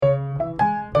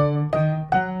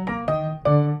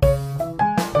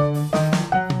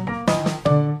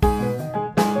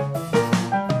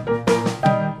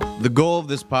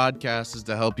this podcast is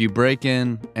to help you break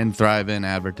in and thrive in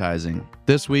advertising.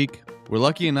 This week, we're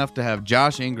lucky enough to have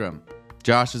Josh Ingram.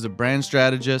 Josh is a brand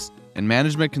strategist and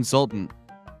management consultant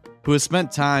who has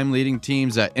spent time leading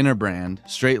teams at Interbrand,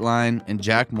 Straightline, and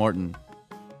Jack Morton.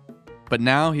 But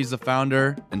now he's the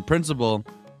founder and principal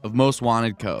of Most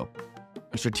Wanted Co.,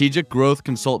 a strategic growth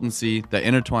consultancy that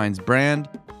intertwines brand,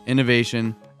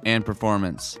 innovation, and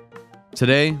performance.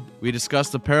 Today, we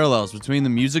discuss the parallels between the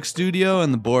music studio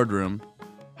and the boardroom,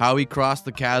 how we cross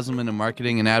the chasm into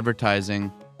marketing and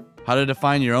advertising, how to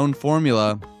define your own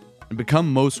formula, and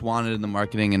become most wanted in the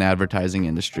marketing and advertising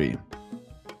industry.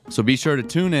 So be sure to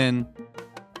tune in,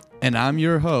 and I'm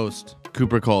your host,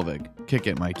 Cooper Colvig. Kick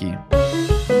it, Mikey.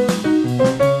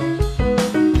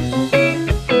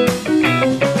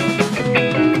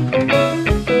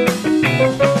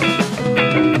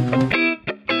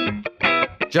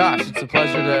 Josh, it's a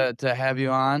pleasure to have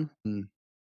you on.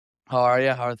 How are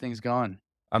you? How are things going?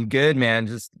 I'm good, man.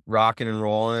 Just rocking and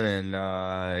rolling,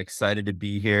 and excited to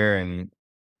be here and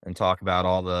talk about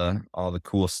all the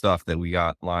cool stuff that we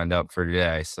got lined up for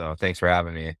today. So thanks for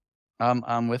having me.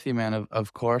 I'm with you, man.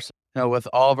 Of course. You know, with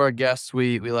all of our guests,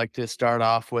 we like to start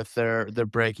off with their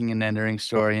breaking and entering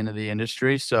story into the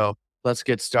industry. So let's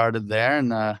get started there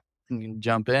and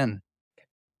jump in.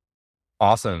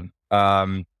 Awesome.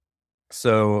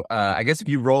 So I guess if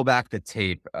you roll back the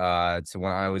tape to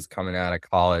when I was coming out of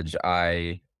college,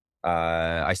 I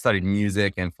studied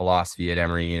music and philosophy at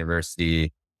Emory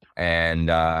University, and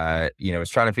was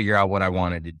trying to figure out what I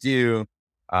wanted to do.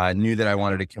 Knew that I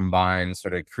wanted to combine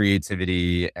sort of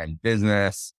creativity and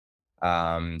business.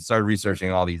 Started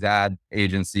researching all these ad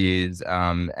agencies,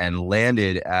 and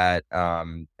landed at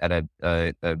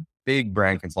a big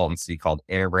brand consultancy called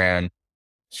Ingram.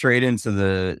 Straight onto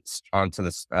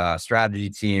the strategy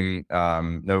team,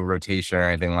 no rotation or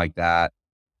anything like that,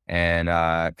 and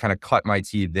kind of cut my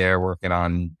teeth there, working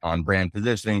on brand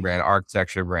positioning, brand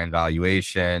architecture, brand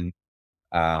valuation,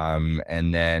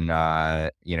 and then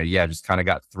just kind of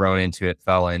got thrown into it,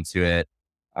 fell into it,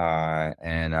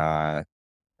 and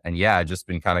just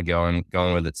been kind of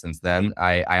going with it since then.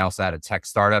 I also had a tech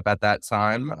startup at that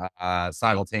time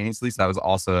simultaneously, so that was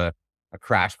also a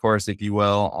crash course, if you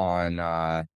will, on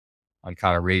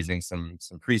kind of raising some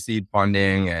pre-seed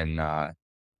funding and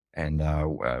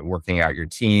working out your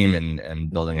team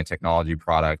and building a technology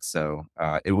product. So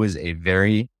it was a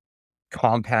very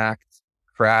compact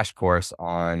crash course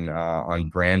on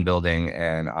brand building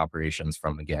and operations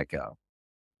from the get-go.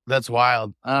 That's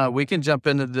wild. We can jump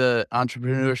into the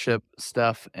entrepreneurship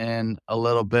stuff in a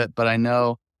little bit, but I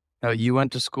know, you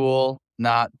went to school,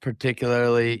 not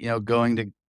particularly, going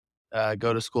to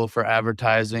go to school for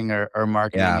advertising or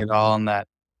marketing at all. And that,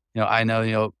 I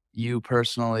know, you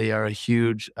personally are a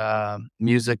huge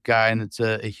music guy, and it's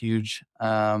a huge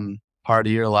part of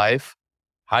your life.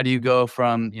 How do you go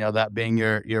from, that being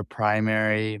your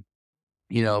primary,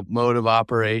 mode of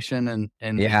operation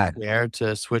and there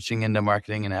to switching into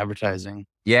marketing and advertising?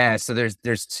 Yeah. So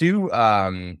there's two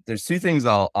things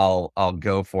I'll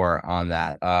go for on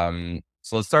that.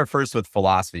 So let's start first with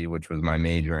philosophy, which was my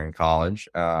major in college.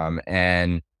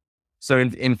 And so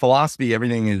in philosophy,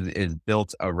 everything is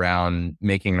built around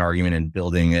making an argument and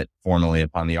building it formally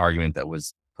upon the argument that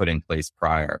was put in place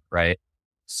prior, right?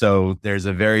 So there's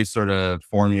a very sort of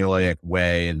formulaic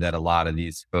way that a lot of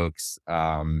these folks,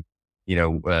 would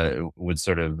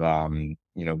sort of,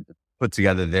 put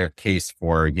together their case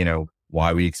for,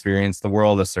 why we experience the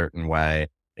world a certain way,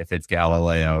 if it's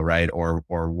Galileo, right? Or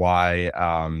why,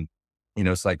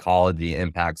 psychology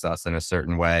impacts us in a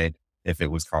certain way, if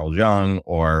it was Carl Jung,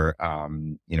 or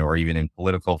even in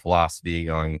political philosophy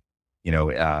going,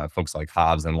 folks like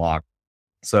Hobbes and Locke.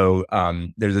 So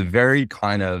there's a very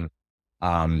kind of,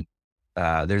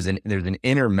 there's an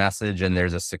inner message, and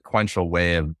there's a sequential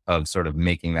way of sort of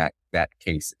making that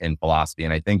case in philosophy.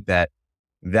 And I think that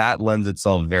lends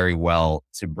itself very well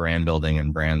to brand building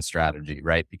and brand strategy,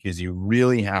 right? Because you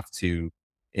really have to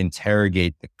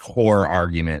interrogate the core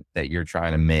argument that you're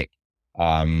trying to make,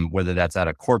 whether that's at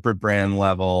a corporate brand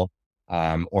level,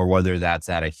 or whether that's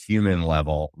at a human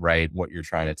level, right? What you're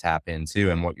trying to tap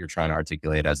into and what you're trying to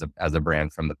articulate as a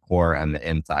brand from the core and the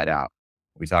inside out.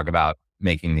 We talk about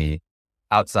making the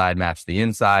outside match the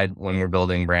inside when we're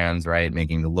building brands, right?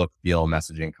 Making the look, feel,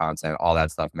 messaging, content, all that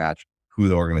stuff match who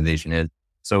the organization is.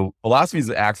 So philosophy is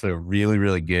actually a really,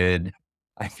 really good,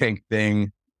 I think,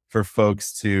 thing for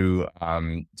folks to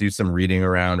do some reading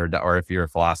around, or if you're a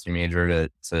philosophy major,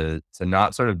 to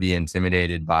not sort of be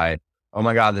intimidated by, oh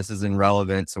my God, this isn't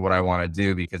relevant to what I want to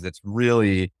do, because it's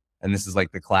really, and this is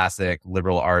like the classic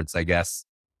liberal arts, I guess,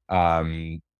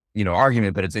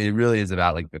 argument, but it really is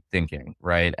about like the thinking,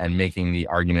 right? And making the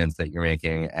arguments that you're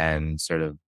making and sort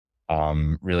of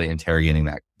really interrogating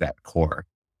that core.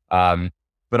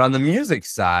 But on the music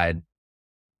side,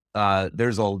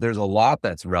 there's a lot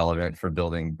that's relevant for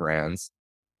building brands.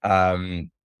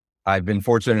 Um, I've been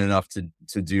fortunate enough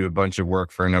to do a bunch of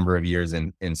work for a number of years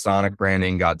in sonic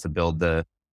branding. Got to build the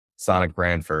sonic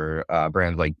brand for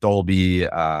brands like Dolby,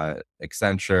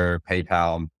 Accenture,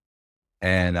 PayPal,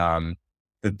 and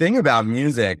the thing about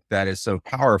music that is so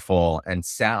powerful, and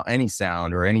any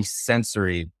sound or any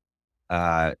sensory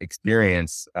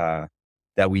experience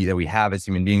that we have as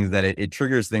human beings, that it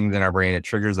triggers things in our brain, it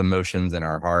triggers emotions in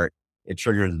our heart, it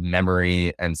triggers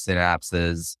memory and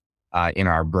synapses in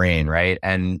our brain, right?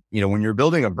 And when you're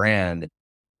building a brand,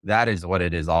 that is what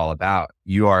it is all about.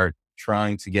 You are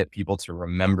trying to get people to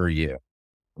remember you,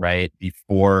 right?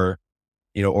 Before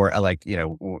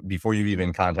you've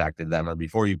even contacted them, or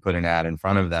before you put an ad in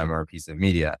front of them or a piece of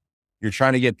media. You're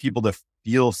trying to get people to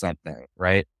feel something,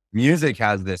 right? Music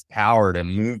has this power to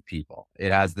move people.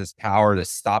 It has this power to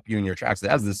stop you in your tracks. It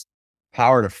has this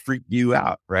power to freak you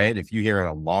out, right? If you hear an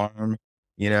alarm,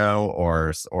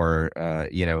 if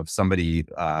somebody,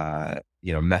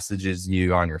 messages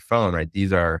you on your phone, right?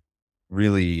 These are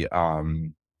really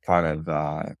kind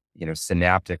of,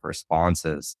 synaptic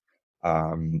responses.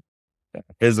 Um,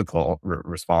 Physical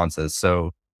responses.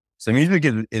 So music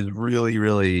is really,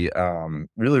 really,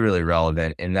 really, really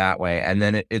relevant in that way. And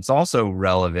then it's also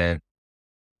relevant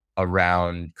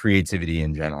around creativity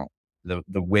in general.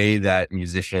 The way that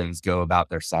musicians go about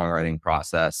their songwriting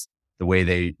process, the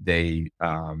way they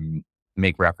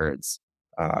make records,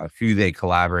 who they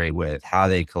collaborate with, how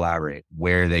they collaborate,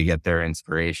 where they get their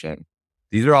inspiration.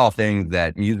 These are all things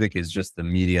that music is just the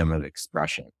medium of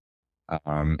expression.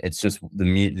 It's just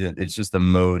the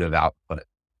mode of output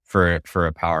for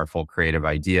a powerful creative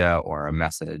idea or a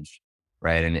message,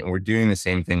 right? And we're doing the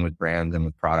same thing with brands and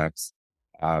with products.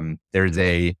 Um, there's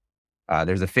a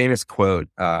there's a famous quote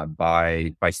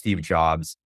by Steve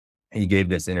Jobs. He gave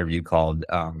this interview called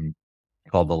The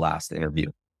Last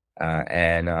Interview,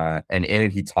 and in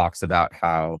it he talks about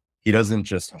how he doesn't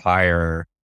just hire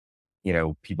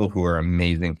people who are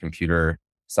amazing computer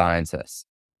scientists.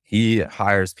 He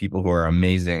hires people who are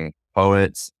amazing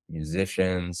poets,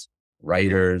 musicians,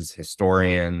 writers,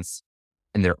 historians,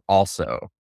 and they're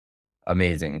also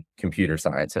amazing computer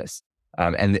scientists.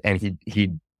 And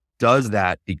he does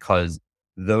that because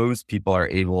those people are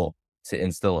able to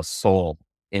instill a soul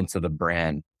into the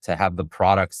brand, to have the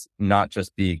products not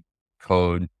just be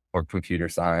code or computer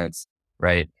science,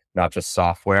 right? Not just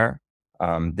software.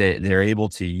 They're able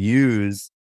to use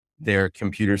their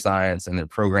computer science and their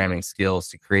programming skills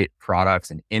to create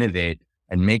products and innovate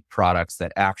and make products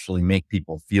that actually make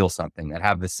people feel something, that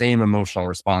have the same emotional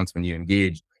response when you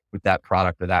engage with that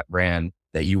product or that brand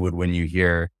that you would when you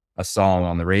hear a song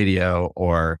on the radio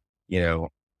or,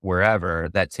 wherever,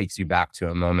 that takes you back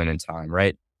to a moment in time,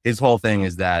 right? His whole thing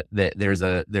is that there's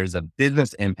a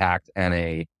business impact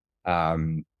and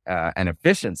an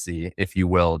efficiency, if you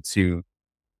will, to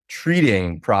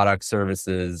treating products,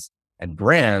 services, and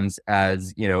brands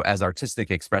as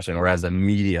artistic expression or as a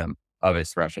medium of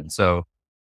expression. So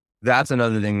that's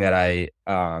another thing that I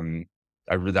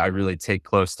really take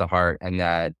close to heart, and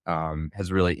that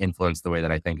has really influenced the way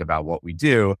that I think about what we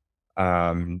do.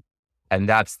 Um, and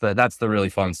that's the really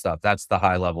fun stuff. That's the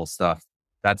high level stuff.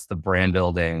 That's the brand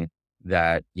building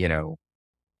that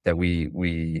that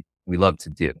we love to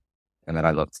do, and that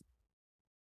I love to.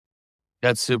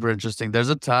 That's super interesting. There's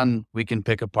a ton we can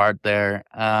pick apart there.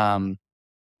 And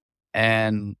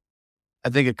I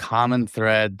think a common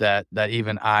thread that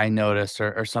even I notice,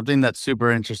 or something that's super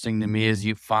interesting to me, is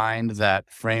you find that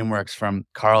frameworks from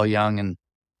Carl Jung and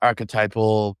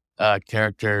archetypal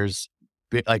characters,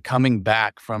 like coming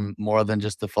back from more than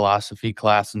just the philosophy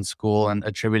class in school and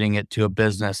attributing it to a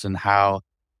business, and how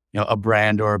a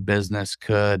brand or a business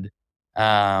could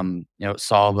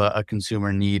solve a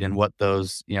consumer need, and what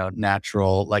those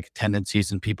natural like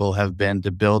tendencies in people have been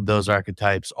to build those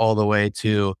archetypes, all the way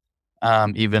to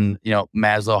even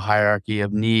Maslow hierarchy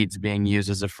of needs being used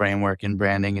as a framework in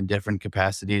branding in different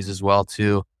capacities as well,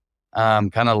 to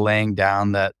kind of laying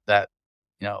down that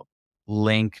you know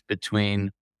link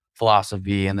between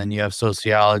philosophy, and then you have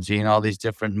sociology and all these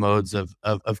different modes of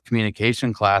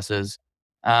communication classes.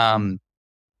 um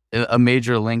a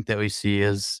major link that we see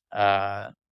is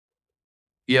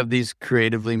you have these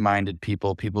creatively minded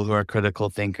people who are critical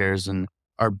thinkers and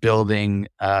are building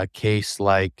case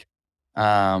like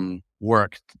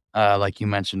work, like you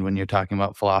mentioned when you're talking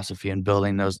about philosophy and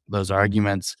building those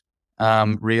arguments.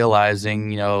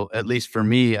 Realizing, at least for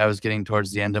me, I was getting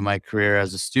towards the end of my career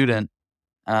as a student,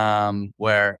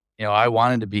 where, I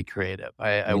wanted to be creative.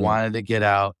 I Mhm. wanted to get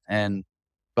out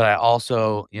but I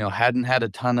also, hadn't had a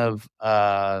ton of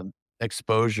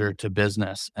exposure to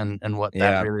business and what that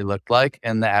Yeah. really looked like.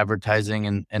 And the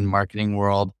advertising and marketing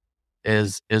world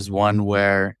is one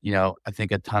where, I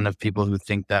think a ton of people who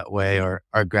think that way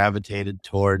are gravitated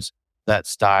towards that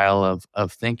style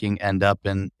of thinking end up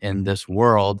in this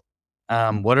world.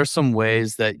 What are some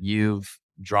ways that you've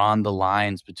drawn the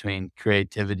lines between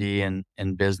creativity and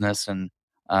business, and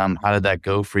how did that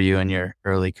go for you in your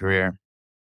early career?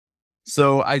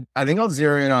 So I think I'll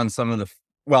zero in on some of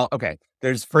well, okay.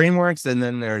 There's frameworks and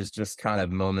then there's just kind of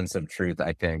moments of truth,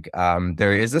 I think.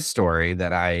 There is a story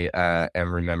that I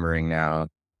am remembering now.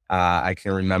 I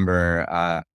can remember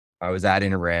I was at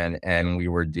Ingram and we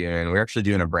were actually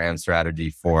doing a brand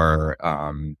strategy for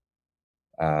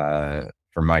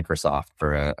Microsoft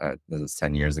this was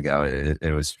 10 years ago.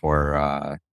 It was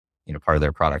for part of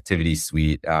their productivity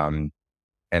suite. And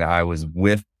I was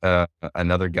with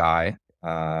another guy,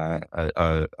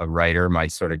 a writer, my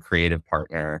sort of creative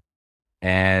partner.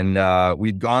 And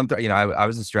we'd gone through, I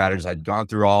was a strategist. I'd gone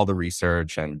through all the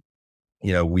research and,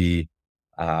 you know, we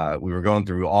were going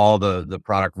through all the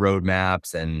product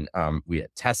roadmaps and we had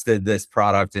tested this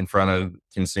product in front of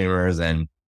consumers and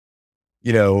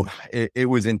it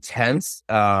was intense,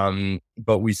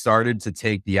 but we started to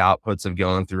take the outputs of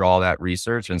going through all that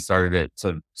research and started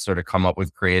to sort of come up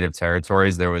with creative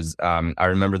territories. There was, I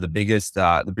remember the biggest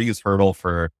hurdle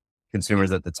for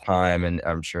consumers at the time, and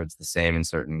I'm sure it's the same in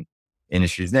certain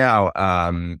industries now.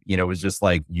 Was just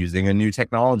like using a new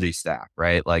technology stack,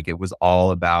 right? Like it was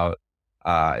all about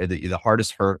the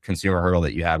hardest consumer hurdle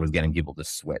that you had was getting people to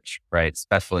switch, right?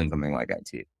 Especially in something like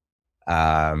IT.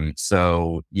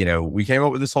 We came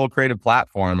up with this whole creative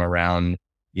platform around,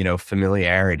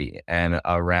 familiarity and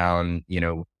around,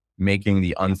 making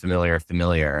the unfamiliar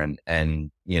familiar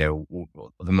the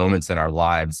moments in our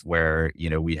lives where,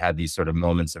 we had these sort of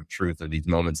moments of truth or these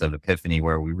moments of epiphany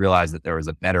where we realized that there was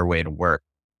a better way to work.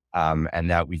 And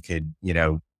that we could,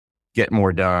 get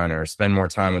more done or spend more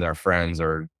time with our friends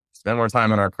or spend more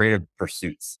time on our creative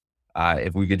pursuits.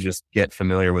 If we could just get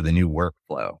familiar with a new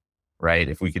workflow, right?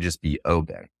 If we could just be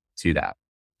open to that.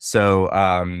 So,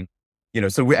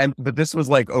 but this was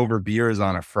like over beers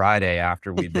on a Friday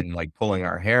after we'd been like pulling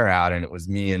our hair out. And it was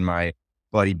me and my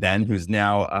buddy Ben, who's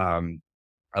now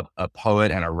a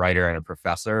poet and a writer and a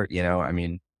professor.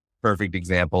 Perfect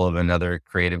example of another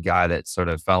creative guy that sort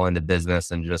of fell into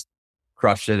business and just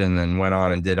crushed it and then went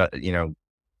on and did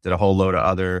a whole load of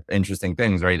other interesting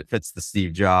things, right? It fits the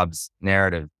Steve Jobs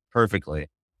narrative perfectly.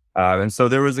 And so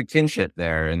there was a kinship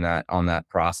there in that on that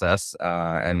process,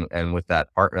 and with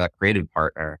that partner, that creative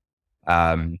partner.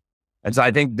 Um, and so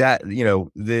I think that,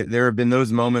 there have been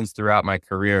those moments throughout my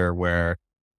career where,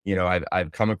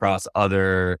 I've come across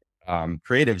other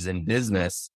creatives in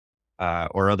business,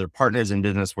 or other partners in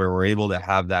business where we're able to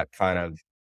have that kind of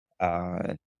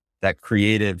that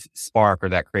creative spark or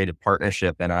that creative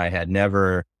partnership. And I had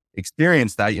never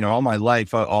experienced that, all my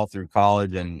life, all through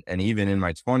college and even in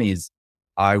my 20s.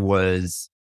 I was,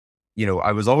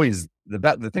 I was always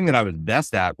the thing that I was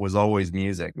best at was always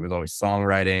music. It was always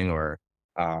songwriting or,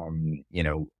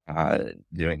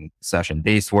 doing session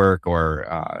bass work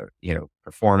or,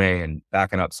 performing and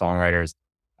backing up songwriters.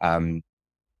 Um,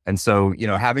 and so,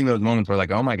 having those moments where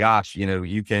like, oh my gosh,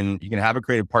 you can have a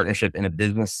creative partnership in a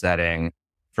business setting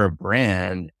for a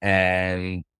brand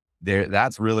and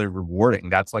that's really rewarding.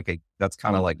 That's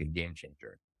kind of like a game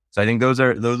changer. So I think those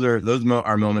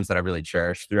are moments that I really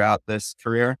cherish throughout this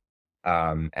career.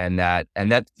 And that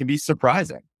can be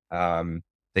surprising.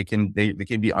 They can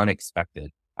be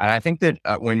unexpected. And I think that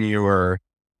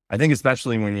I think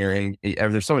especially when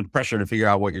there's so much pressure to figure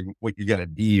out what you're gonna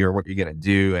be or what you're gonna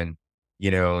do, and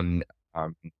you know, and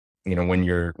um, when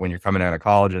you're coming out of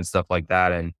college and stuff like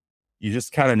that, and you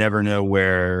just kind of never know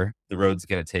where the road's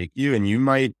gonna take you, and you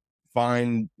might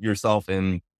find yourself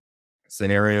in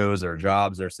scenarios or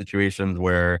jobs or situations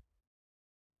where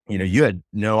you had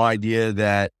no idea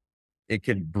that it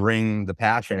could bring the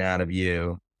passion out of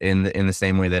you in the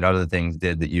same way that other things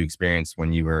did that you experienced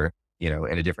when you were in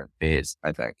a different phase.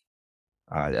 I think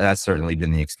that's certainly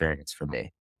been the experience for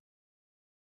me.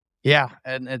 Yeah,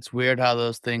 and it's weird how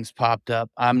those things popped up.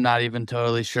 I'm not even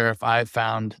totally sure if I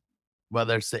found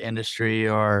whether it's the industry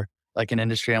or like an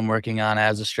industry I'm working on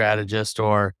as a strategist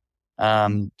or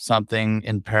something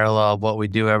in parallel of what we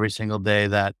do every single day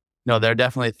that no, there are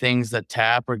definitely things that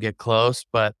tap or get close,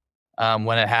 but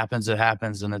when it happens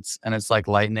and it's like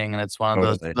lightning and it's one of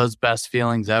those Totally. those best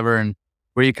feelings ever and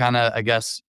where you kind of I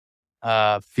guess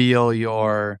feel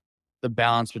your the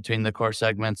balance between the core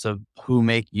segments of who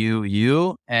make you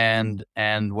you and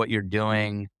what you're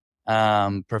doing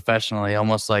professionally,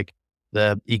 almost like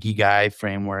the ikigai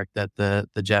framework that the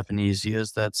Japanese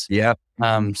use. That's Yeah.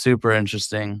 super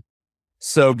interesting.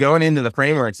 So going into the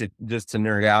frameworks, just to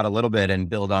nerd out a little bit and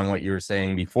build on what you were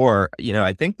saying before,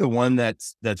 I think the one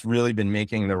that's really been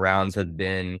making the rounds has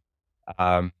been,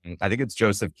 I think it's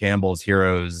Joseph Campbell's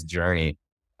Hero's Journey.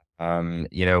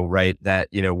 Right, that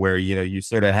where you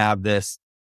sort of have this,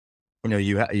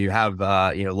 you have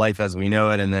life as we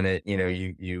know it, and then it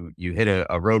you hit a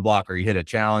roadblock or you hit a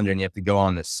challenge, and you have to go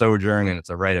on this sojourn, and it's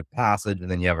a rite of passage,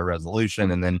 and then you have a resolution,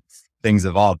 and then things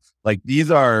evolve. Like these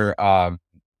are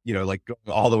like going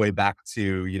all the way back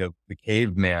to the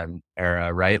caveman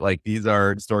era, right? Like these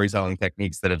are storytelling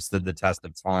techniques that have stood the test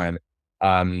of time.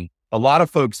 A lot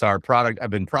of folks have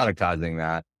been productizing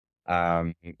that.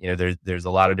 There's a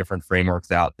lot of different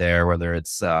frameworks out there, whether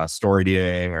it's story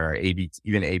doing or ABT.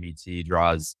 Even ABT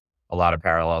draws a lot of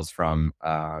parallels from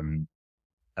the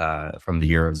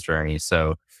hero's journey.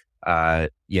 So,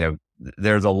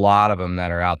 there's a lot of them that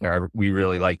are out there. We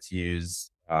really like to use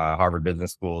Harvard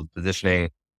Business School's positioning,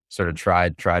 sort of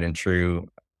tried and true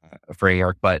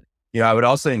framework. But I would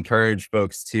also encourage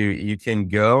folks to, you can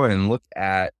go and look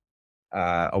at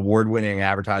award-winning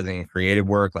advertising and creative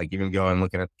work, like even go and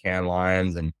looking at the Cannes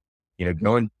Lions, and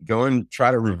go and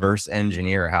try to reverse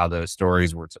engineer how those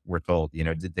stories were told.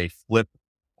 Did they flip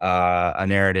a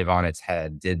narrative on its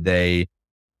head? Did they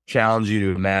challenge you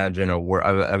to imagine a world?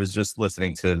 I was just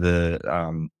listening to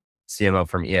the CMO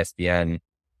from ESPN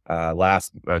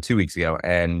last 2 weeks ago,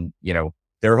 and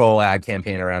their whole ad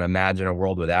campaign around imagine a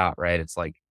world without, right? It's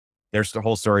like their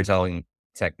whole storytelling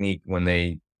technique when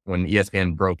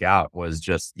ESPN broke out was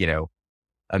just,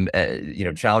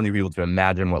 challenging people to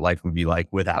imagine what life would be like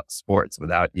without sports,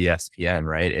 without ESPN,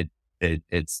 right?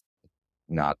 It's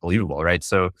not believable, right?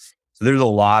 So there's a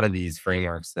lot of these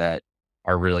frameworks that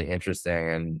are really interesting,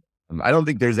 and I don't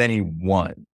think there's any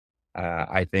one.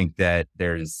 I think that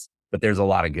there's a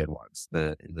lot of good ones.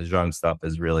 The Jung stuff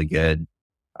is really good.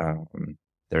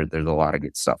 There's a lot of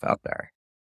good stuff out there.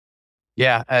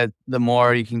 Yeah, the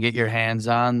more you can get your hands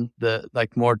on, the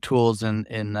more tools in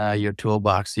your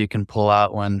toolbox you can pull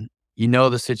out when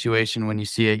the situation. When you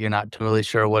see it, you're not totally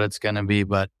sure what it's going to be,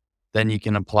 but then you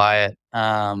can apply it.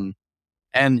 And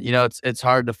it's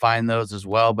hard to find those as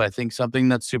well. But I think something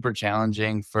that's super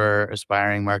challenging for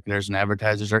aspiring marketers and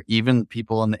advertisers, or even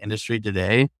people in the industry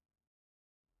today,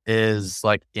 is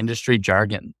like industry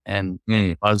jargon and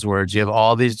buzzwords. You have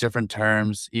all these different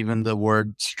terms. Even the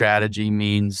word strategy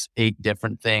means 8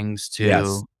 different things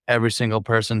to every single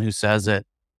person who says it.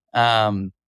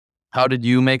 How did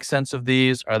you make sense of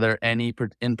these? Are there any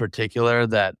in particular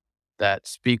that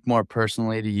speak more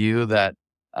personally to you that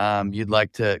you'd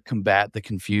like to combat the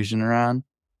confusion around?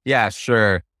 Yeah,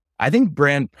 sure. I think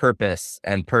brand purpose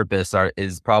and purpose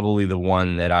is probably the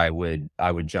one that I would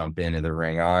jump into the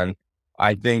ring on.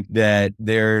 I think that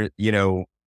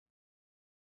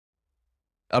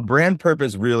a brand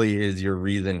purpose really is your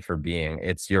reason for being.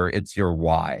 It's your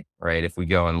why, right? If we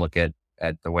go and look at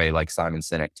the way like Simon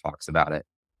Sinek talks about it,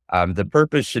 the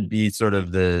purpose should be sort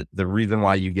of the reason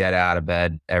why you get out of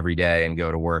bed every day and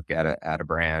go to work at a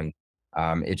brand.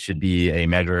 It should be a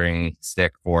measuring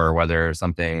stick for whether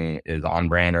something is on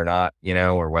brand or not,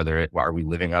 or whether are we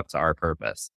living up to our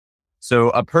purpose.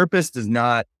 So a purpose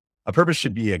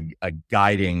should be a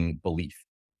guiding belief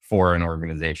for an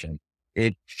organization.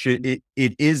 It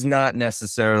is not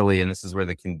necessarily, and this is where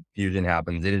the confusion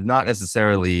happens, it is not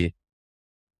necessarily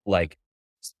like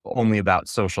only about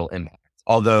social impact.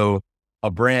 Although a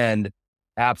brand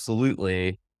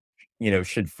absolutely,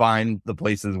 should find the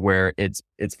places where its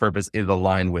purpose is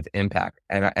aligned with impact.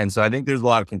 And so I think there's a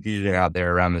lot of confusion out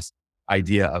there around this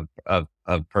idea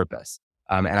of purpose.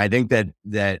 And I think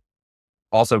that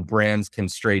also brands can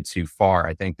stray too far.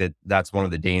 I think that that's one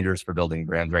of the dangers for building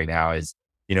brands right now is,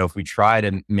 if we try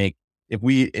to if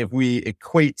we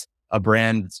equate a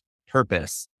brand's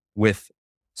purpose with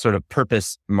sort of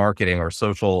purpose marketing or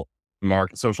social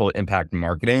impact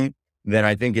marketing, then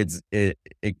I think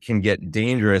it can get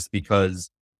dangerous because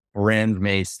brands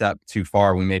may step too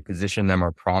far. We may position them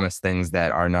or promise things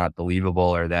that are not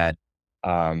believable, or that,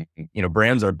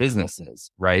 brands are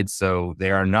businesses, right? So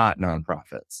they are not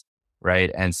nonprofits.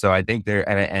 Right. And so I think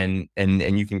and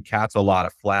you can catch a lot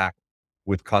of flack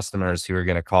with customers who are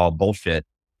going to call bullshit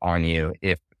on you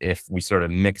if we sort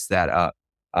of mix that up.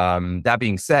 That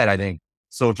being said, I think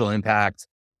social impact,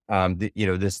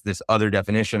 this other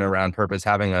definition around purpose,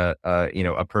 having a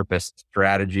purpose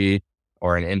strategy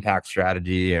or an impact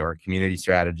strategy or a community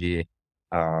strategy,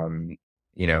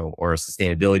 or a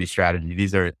sustainability strategy.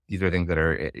 These are things that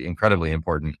are incredibly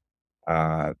important.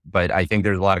 But I think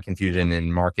there's a lot of confusion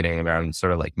in marketing around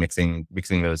sort of like mixing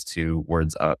those two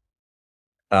words up.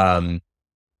 Um,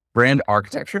 Brand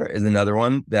architecture is another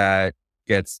one that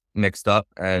gets mixed up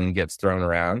and gets thrown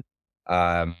around.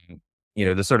 Um,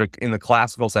 the sort of in the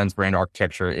classical sense, brand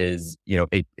architecture is,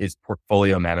 is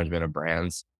portfolio management of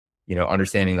brands,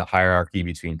 understanding the hierarchy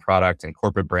between product and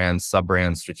corporate brands,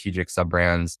 sub-brands, strategic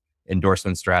sub-brands,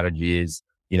 endorsement strategies,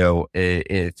 through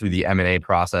the M&A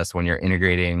process when you're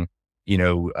integrating,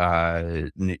 new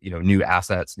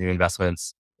assets, new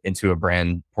investments into a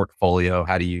brand portfolio.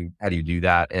 How do you do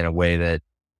that in a way that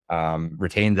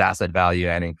retains asset value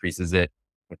and increases it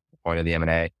with the point of the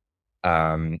M&A,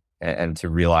 and to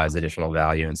realize additional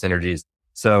value and synergies.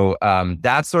 So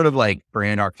that's sort of like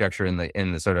brand architecture in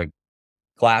the sort of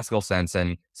classical sense,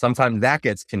 and sometimes that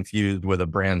gets confused with a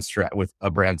brand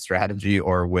strategy,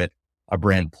 or with a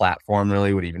brand platform.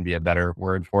 Really, would even be a better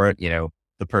word for it.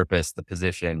 The purpose, the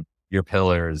position, your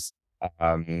pillars,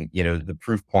 the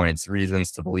proof points,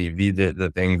 reasons to believe. These are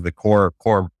the things, the core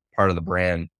part of the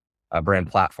brand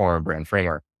platform, brand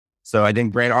framework. So I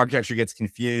think brand architecture gets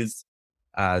confused.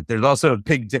 There's also a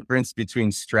big difference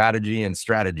between strategy and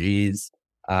strategies,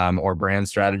 or brand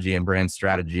strategy and brand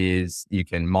strategies. You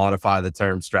can modify the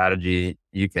term strategy.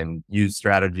 You can use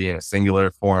strategy in a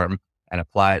singular form and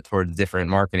apply it towards different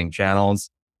marketing channels.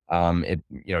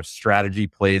 Strategy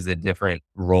plays a different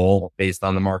role based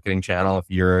on the marketing channel. If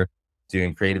you're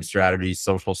doing creative strategy,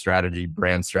 social strategy,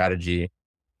 brand strategy,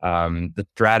 the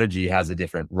strategy has a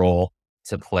different role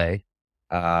to play.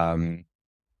 So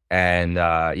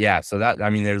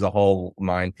there's a whole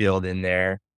minefield in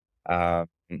there. I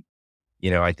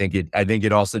think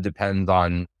it also depends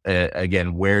on,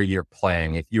 again, where you're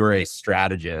playing. If you're a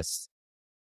strategist,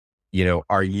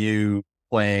 are you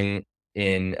playing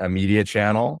in a media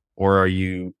channel, or are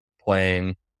you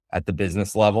playing at the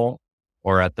business level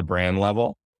or at the brand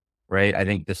level? Right. I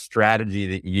think the strategy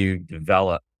that you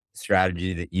develop,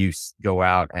 strategy that you go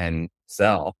out and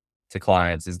sell to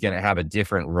clients is going to have a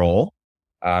different role.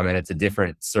 And it's a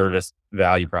different service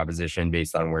value proposition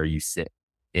based on where you sit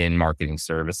in marketing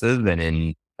services than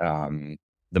in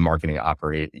the marketing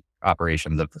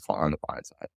operations on the client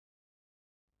side.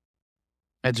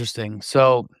 Interesting.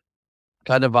 So,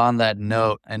 kind of on that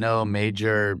note, I know a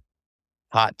major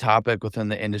hot topic within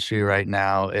the industry right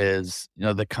now is,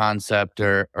 the concept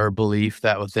or belief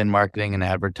that within marketing and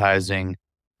advertising,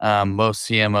 most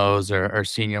CMOs or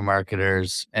senior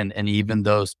marketers and even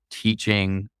those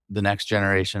teaching the next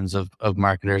generations of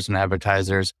marketers and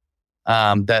advertisers,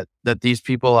 that these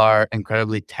people are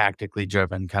incredibly tactically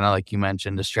driven, kind of like you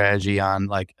mentioned, a strategy on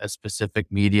like a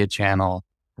specific media channel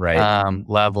Right.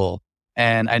 level.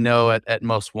 And I know at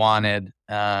Most Wanted,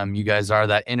 you guys are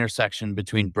that intersection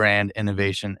between brand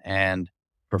innovation and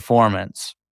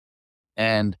performance.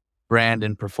 And brand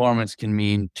and performance can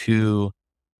mean two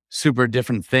super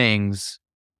different things.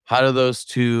 How do those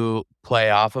two play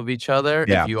off of each other if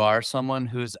Yeah. you are someone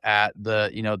who's at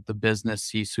the business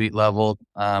C-suite level,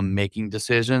 making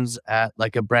decisions at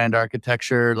like a brand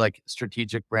architecture, like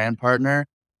strategic brand partner?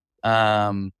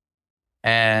 Um,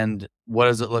 and what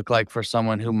does it look like for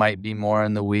someone who might be more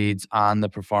in the weeds on the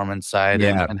performance side?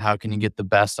 Yeah. And how can you get the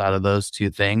best out of those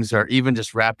two things? Or even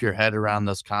just wrap your head around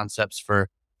those concepts for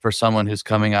someone who's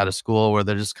coming out of school where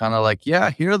they're just kind of like,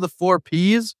 yeah, here are the 4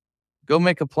 Ps, go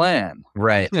make a plan.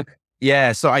 Right.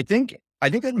 Yeah. So I think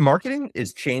that marketing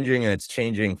is changing, and it's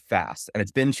changing fast, and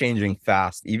it's been changing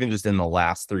fast even just in the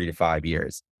last 3 to 5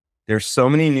 years. There's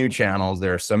so many new channels.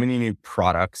 There are so many new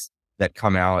products that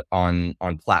come out on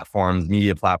platforms,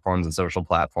 media platforms, and social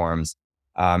platforms.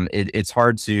 It's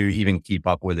hard to even keep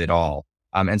up with it all.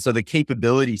 And so the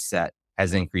capability set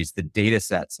has increased. The data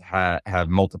sets have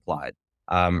multiplied.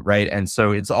 Right. And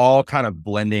so it's all kind of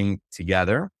blending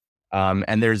together.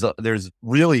 And there's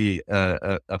really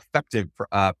effective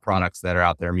products that are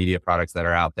out there, media products that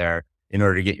are out there, in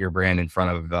order to get your brand in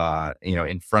front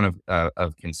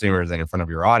of consumers and in front of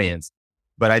your audience.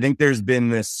 But I think there's been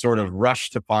this sort of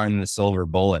rush to find the silver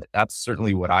bullet. That's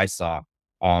certainly what I saw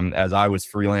as I was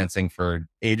freelancing for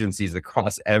agencies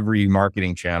across every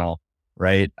marketing channel,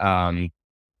 right?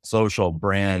 Social,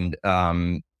 brand,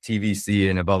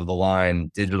 TVC, and above the line,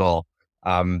 digital.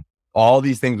 All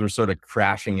these things were sort of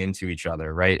crashing into each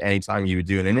other, right? Anytime you would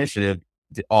do an initiative,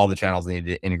 all the channels needed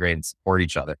to integrate and support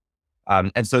each other.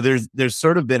 And so there's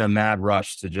sort of been a mad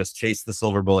rush to just chase the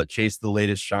silver bullet, chase the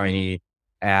latest shiny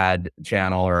ad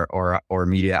channel or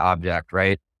media object,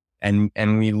 right? And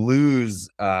we lose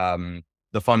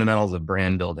the fundamentals of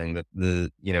brand building,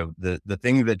 the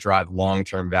things that drive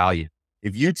long-term value.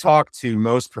 if you talk to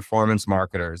most performance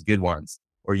marketers, good ones,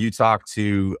 or you talk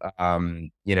to,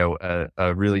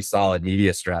 a really solid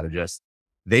media strategist,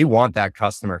 they want that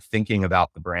customer thinking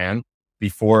about the brand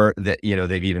before that,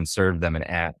 they've even served them an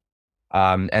ad.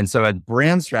 And so as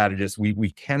brand strategists,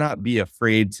 we cannot be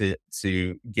afraid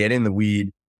to get in the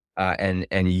weed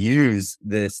and use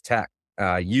this tech,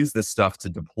 use this stuff to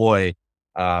deploy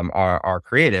our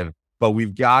creative. But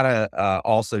we've got to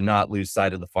also not lose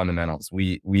sight of the fundamentals.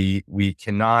 We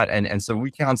cannot, and so we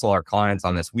counsel our clients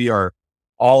on this. We are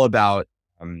all about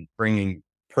bringing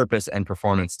purpose and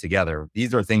performance together.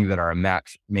 These are things that are a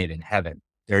match made in heaven.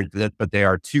 But they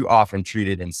are too often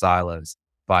treated in silos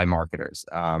by marketers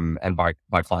and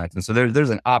by clients. And so there's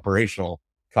an operational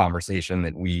conversation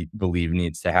that we believe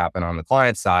needs to happen on the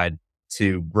client side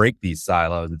to break these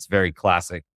silos. It's very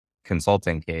classic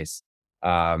consulting case,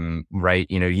 right?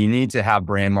 You need to have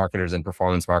brand marketers and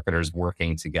performance marketers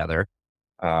working together.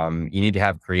 You need to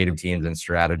have creative teams and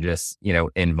strategists,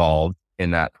 involved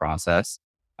in that process.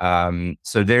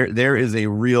 So there is a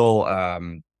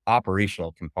real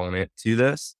operational component to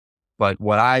this. But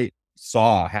what I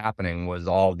saw happening was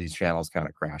all of these channels kind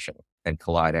of crashing and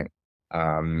colliding.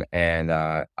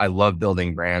 I love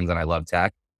building brands and I love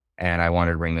tech, and I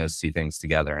wanted to bring those two things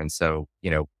together. And so,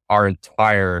 our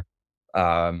entire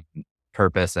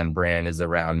purpose and brand is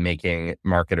around making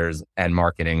marketers and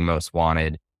marketing most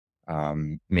wanted,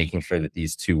 making sure that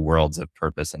these two worlds of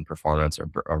purpose and performance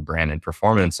or brand and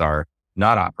performance are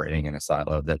not operating in a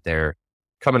silo, that they're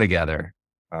coming together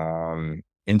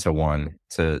into one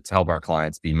to help our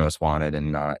clients be most wanted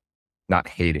and not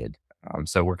hated.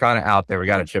 So we're kind of out there. We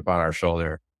got a chip on our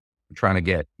shoulder. We're trying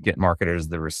to get marketers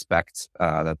the respect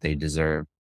that they deserve.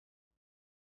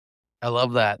 I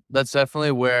love that. That's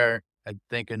definitely where I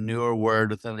think a newer word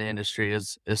within the industry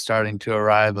is starting to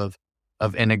arrive of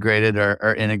integrated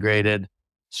or integrated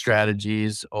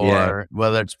strategies, Yeah. or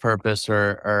whether it's purpose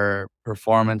or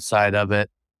performance side of it.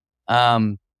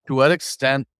 To what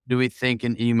extent do we think,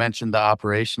 and you mentioned the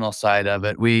operational side of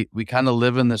it, we kind of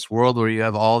live in this world where you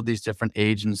have all of these different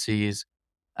agencies,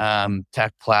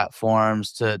 tech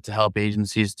platforms to help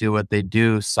agencies do what they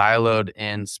do, siloed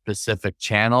in specific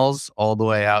channels, all the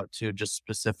way out to just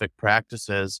specific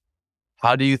practices.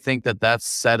 How do you think that that's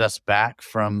set us back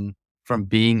from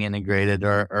being integrated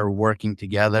or working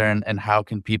together? And how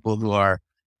can people who are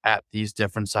at these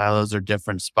different silos or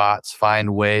different spots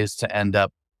find ways to end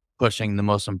up pushing the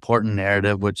most important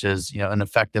narrative, which is, an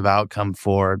effective outcome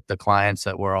for the clients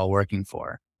that we're all working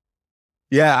for?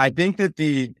 Yeah, I think that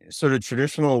the sort of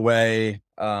traditional way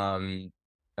of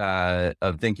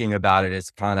thinking about it is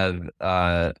kind of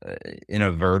in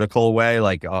a vertical way,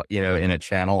 like in a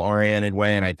channel oriented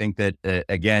way. And I think that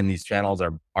again, these channels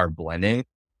are blending.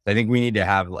 I think we need to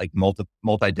have like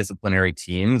multidisciplinary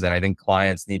teams, and I think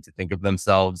clients need to think of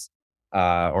themselves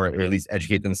or at least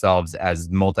educate themselves as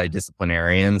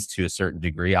multidisciplinarians to a certain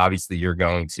degree. Obviously, you're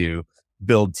going to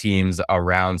build teams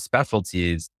around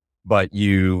specialties, but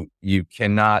you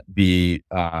cannot be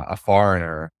a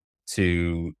foreigner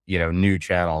to new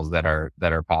channels that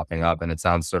are popping up. And it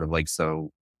sounds sort of like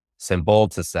so simple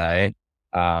to say,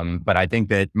 but I think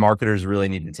that marketers really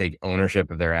need to take ownership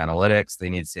of their analytics. They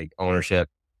need to take ownership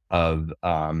of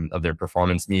their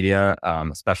performance media,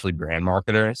 especially brand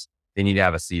marketers. They need to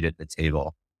have a seat at the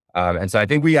table. And so I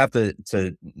think we have to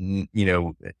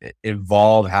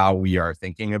evolve how we are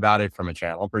thinking about it from a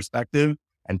channel perspective,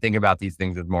 and think about these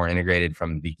things as more integrated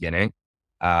from the beginning.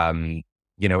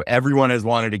 Everyone has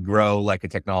wanted to grow like a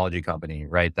technology company,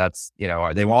 right? That's,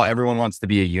 everyone wants to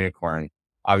be a unicorn.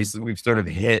 Obviously, we've sort of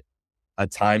hit a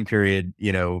time period,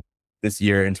 this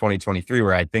year in 2023,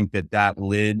 where I think that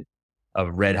lid of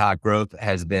red hot growth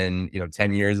has been,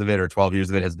 10 years of it or 12 years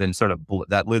of it has been sort of,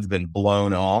 that lid's been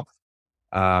blown off.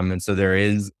 And so there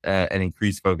is an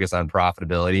increased focus on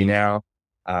profitability now.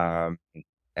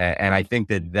 And I think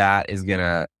that is going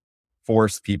to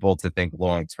force people to think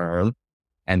long term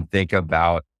and think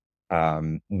about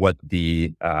what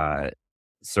the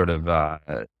sort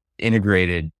of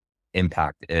integrated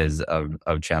impact is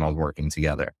of channels working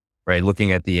together, right?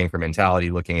 Looking at the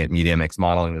incrementality, looking at media mix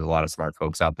modeling. There's a lot of smart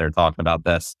folks out there talking about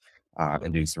this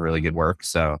and doing some really good work.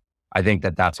 So I think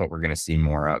that's what we're going to see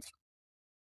more of.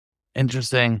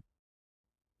 Interesting.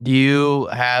 Do you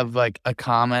have like a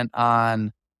comment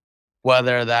on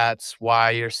whether that's why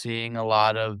you're seeing a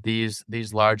lot of these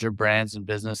larger brands and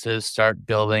businesses start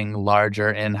building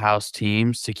larger in-house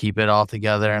teams to keep it all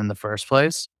together in the first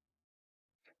place?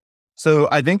 So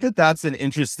I think that's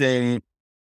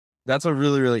that's a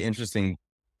really, really interesting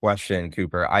question,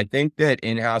 Cooper. I think that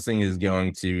in-housing is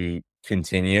going to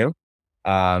continue.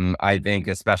 I think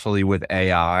especially with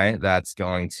AI, that's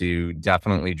going to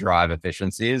definitely drive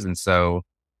efficiencies. And so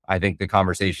I think the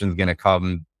conversation is going to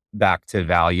come back to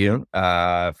value,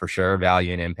 for sure,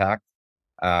 value and impact.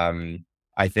 Um,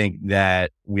 I think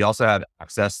that we also have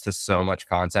access to so much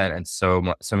content and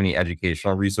so many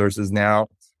educational resources now.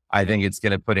 I think it's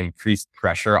going to put increased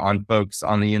pressure on folks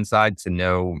on the inside to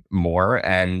know more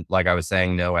and, like I was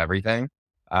saying, know everything.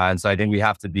 And so I think we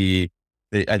have to be.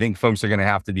 I think folks are going to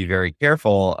have to be very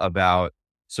careful about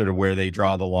sort of where they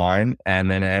draw the line,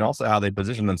 and also how they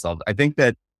position themselves. I think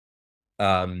that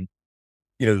um,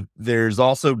 there's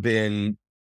also been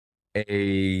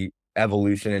a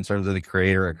evolution in terms of the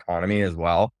creator economy as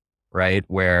well, right?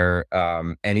 Where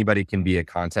anybody can be a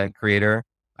content creator.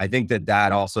 I think that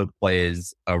that also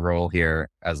plays a role here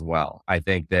as well. I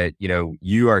think that,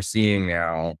 you are seeing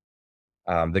now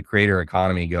the creator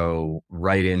economy go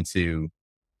right into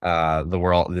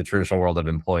the traditional world of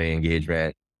employee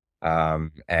engagement.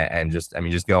 And just, I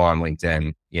mean, just go on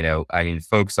LinkedIn, I mean,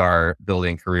 folks are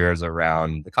building careers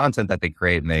around the content that they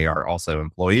create, and they are also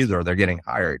employees, or they're getting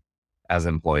hired as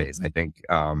employees. I think,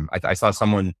 I saw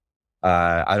someone,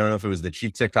 I don't know if it was the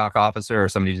chief TikTok officer or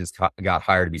somebody just got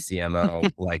hired to be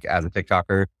CMO, like as a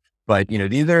TikToker, but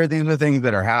these are things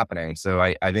that are happening. So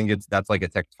I think that's like a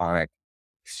tectonic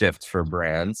shift for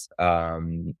brands.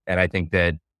 And I think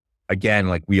that, again,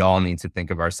 like we all need to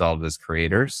think of ourselves as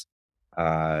creators,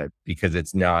 because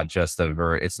it's not just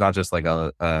it's not just like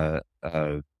a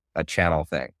channel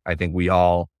thing. I think we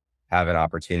all have an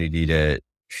opportunity to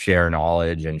share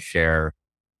knowledge and share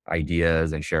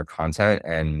ideas and share content,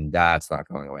 and that's not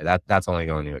going away. That's only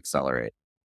going to accelerate.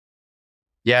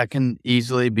 Yeah, it can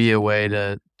easily be a way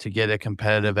to get a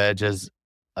competitive edge as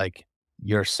like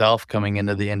yourself coming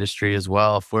into the industry as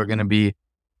well. If we're going to be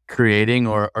creating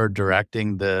or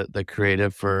directing the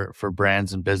creative for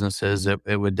brands and businesses,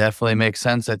 it would definitely make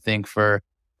sense, I think, for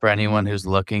anyone who's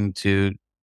looking to,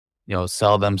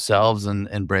 sell themselves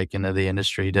and break into the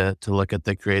industry to look at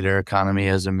the creator economy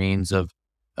as a means of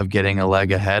getting a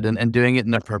leg ahead and doing it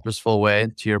in a purposeful way,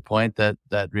 to your point,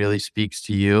 that really speaks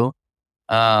to you.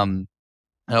 Um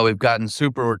we've gotten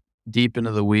super deep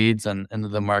into the weeds and into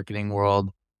the marketing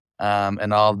world,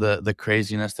 and all the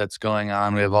craziness that's going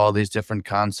on. We have all these different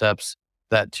concepts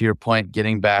that, to your point,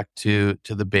 getting back to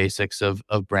the basics of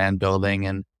brand building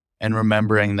and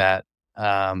remembering that,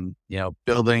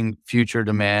 building future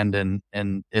demand and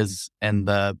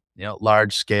the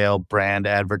large scale brand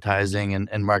advertising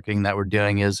and marketing that we're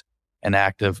doing is an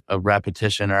act of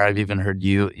repetition. Or I've even heard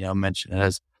you mention it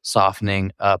as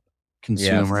softening up Yes.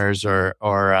 consumers or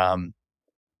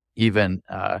even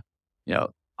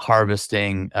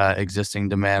harvesting existing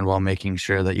demand while making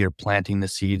sure that you're planting the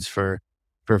seeds for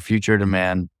future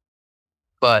demand.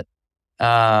 But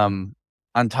um,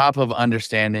 on top of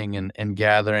understanding and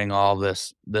gathering all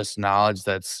this knowledge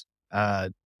that's,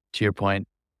 to your point,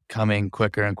 coming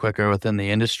quicker and quicker within the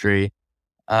industry,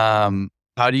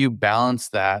 how do you balance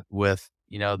that with,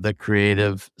 the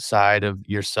creative side of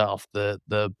yourself,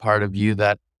 the part of you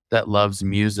that loves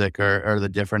music or the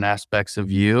different aspects of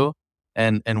you?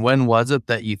 And when was it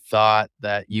that you thought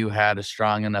that you had a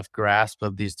strong enough grasp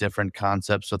of these different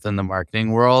concepts within the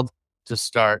marketing world to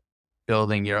start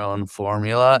building your own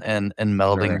formula and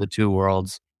melding Sure. the two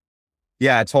worlds?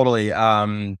 Yeah, totally.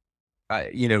 I,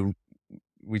 you know,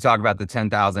 we talk about the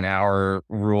 10,000 hour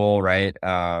rule, right?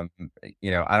 I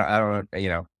don't,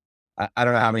 I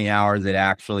don't know how many hours it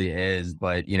actually is,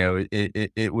 but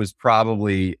it was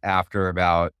probably after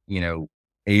about,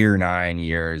 8 or 9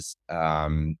 years,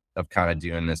 of kind of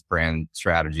doing this brand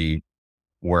strategy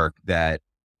work that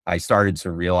I started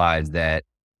to realize that,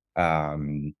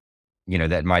 um,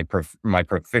 that my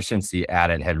proficiency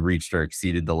at it had reached or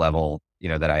exceeded the level,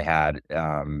 that I had,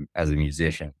 as a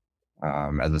musician,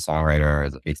 as a songwriter,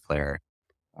 as a bass player,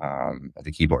 as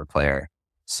a keyboard player.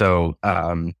 So,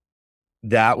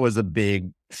 that was a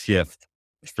big shift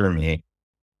for me.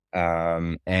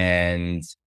 And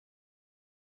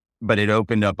but it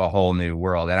opened up a whole new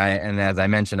world. And as I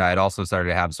mentioned, I had also started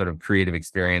to have sort of creative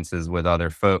experiences with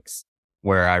other folks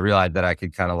where I realized that I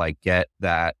could kind of like get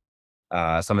that,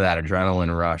 some of that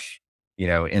adrenaline rush,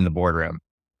 in the boardroom.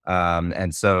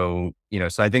 And so,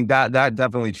 so I think that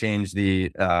definitely changed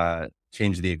the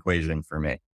equation for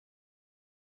me.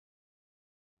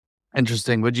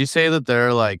 Interesting. Would you say that there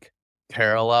are like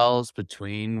parallels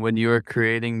between when you were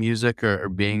creating music or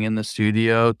being in the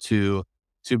studio to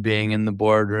being in the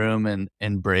boardroom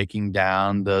and breaking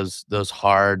down those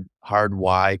hard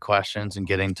why questions and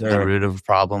getting to the Sure. root of a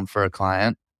problem for a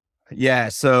client? Yeah.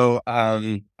 So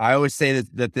I always say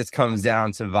that this comes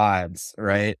down to vibes,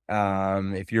 right?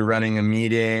 If you're running a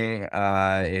meeting,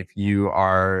 if you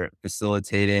are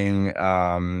facilitating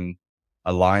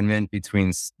alignment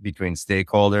between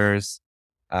stakeholders,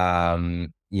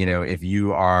 if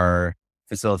you are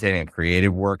facilitating a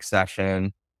creative work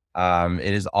session,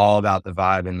 it is all about the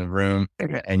vibe in the room,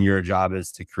 and your job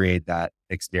is to create that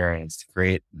experience, to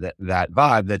create that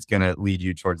vibe that's going to lead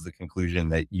you towards the conclusion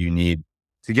that you need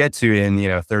to get to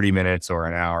in, 30 minutes or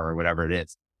an hour or whatever it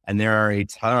is. And there are a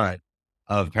ton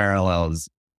of parallels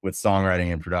with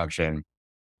songwriting and production.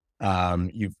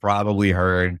 You've probably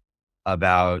heard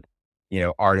about,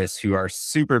 artists who are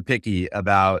super picky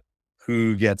about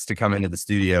who gets to come into the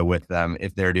studio with them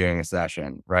if they're doing a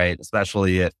session, right?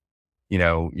 Especially if,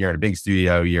 you're in a big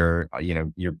studio, you're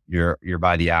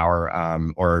by the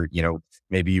hour, or,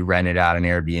 maybe you rented out an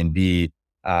Airbnb,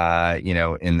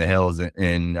 in the hills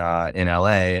in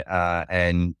LA,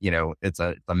 and, it's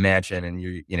a mansion, and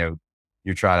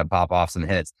you're trying to pop off some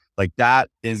hits. Like, that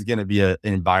is going to be an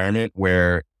environment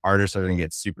where artists are going to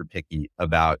get super picky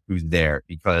about who's there,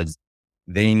 because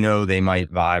they know they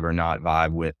might vibe or not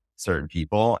vibe with certain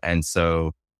people. And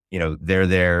so, they're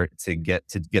there to get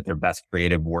their best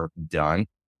creative work done.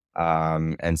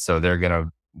 And so they're going to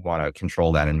want to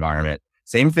control that environment.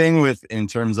 Same thing with, in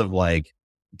terms of like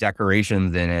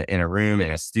decorations in a room,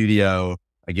 in a studio.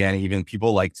 Again, even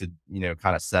people like to,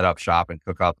 kind of set up shop and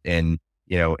cook up in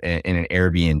an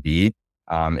Airbnb.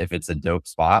 If it's a dope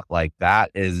spot, like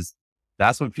that's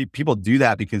what people do,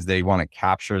 that because they want to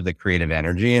capture the creative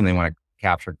energy, and they want to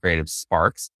capture creative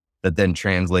sparks that then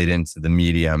translate into the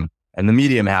medium. And the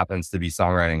medium happens to be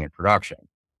songwriting and production.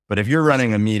 But if you're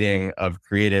running a meeting of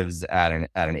creatives at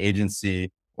an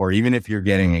agency, or even if you're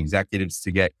getting executives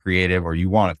to get creative, or you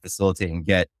want to facilitate and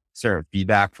get certain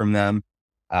feedback from them,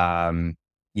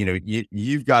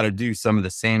 you've got to do some of the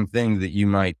same things that you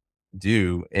might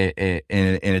do in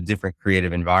a different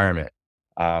creative environment.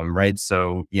 Right.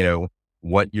 So,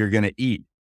 what you're going to eat,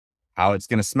 how it's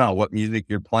going to smell, what music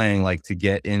you're playing, like, to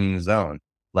get in the zone,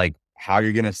 like how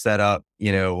you're going to set up,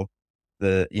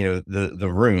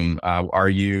 the room. Are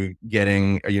you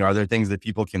getting, are there things that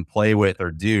people can play with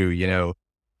or do, in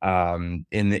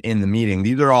the meeting?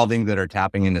 These are all things that are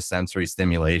tapping into sensory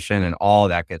stimulation, and all of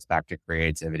that gets back to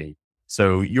creativity.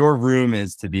 So your room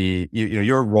is to be,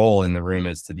 your role in the room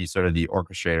is to be sort of the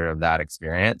orchestrator of that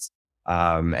experience.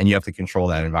 And you have to control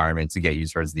that environment to get you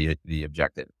towards the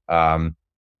objective.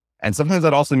 And sometimes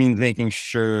that also means making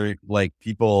sure, like,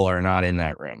 people are not in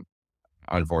that room,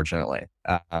 unfortunately.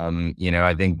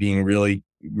 I think being really,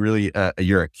 really,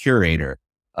 you're a curator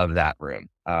of that room.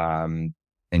 And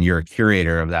you're a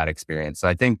curator of that experience. So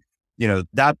I think,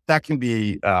 that can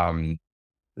be, I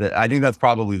think that's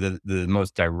probably the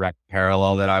most direct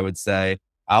parallel that I would say.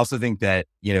 I also think that,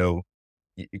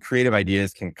 creative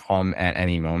ideas can come at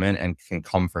any moment, and can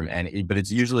come from but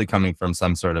it's usually coming from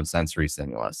some sort of sensory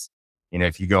stimulus.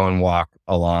 If you go and walk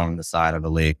along the side of a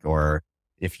lake, or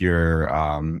if you're,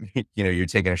 you're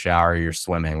taking a shower, you're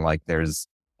swimming, like, there's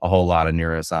a whole lot of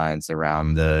neuroscience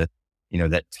around that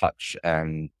touch,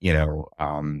 and,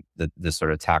 the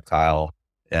sort of tactile,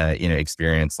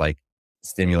 experience, like,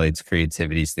 stimulates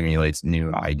creativity, stimulates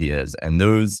new ideas. And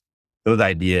those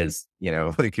ideas,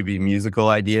 they could be musical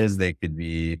ideas, they could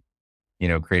be,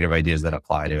 creative ideas that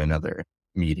apply to another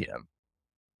medium.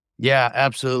 Yeah,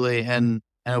 absolutely. And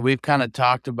we've kind of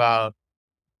talked about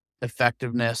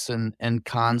effectiveness and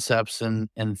concepts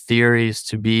and theories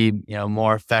to be,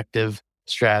 more effective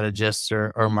strategists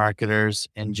or marketers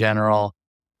in general.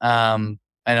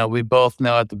 I know we both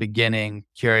know at the beginning,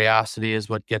 curiosity is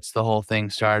what gets the whole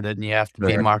thing started, and you have to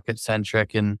be Sure. market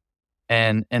centric and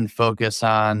focus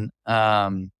on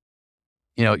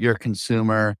your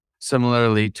consumer,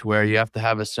 similarly to where you have to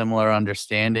have a similar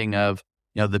understanding of,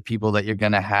 the people that you're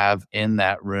going to have in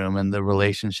that room and the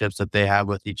relationships that they have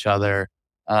with each other,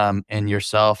 and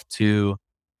yourself to,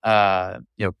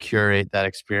 curate that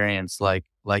experience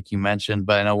like you mentioned.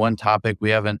 But I know one topic we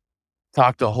haven't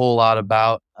talked a whole lot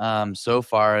about, so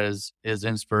far is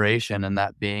inspiration, and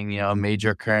that being, a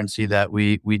major currency that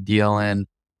we deal in,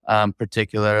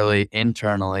 particularly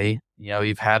internally.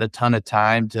 You've had a ton of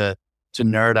time to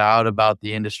nerd out about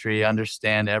the industry,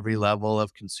 understand every level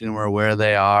of consumer where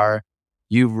they are.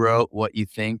 You wrote what you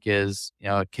think is,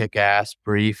 a kick-ass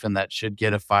brief, and that should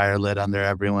get a fire lit under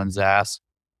everyone's ass.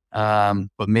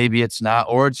 But maybe it's not,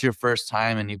 or it's your first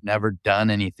time and you've never done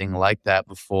anything like that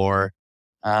before.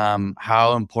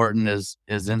 How important is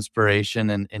inspiration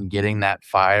and getting that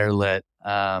fire lit,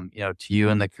 to you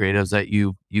and the creatives that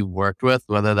you've worked with,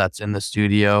 whether that's in the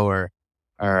studio or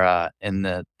in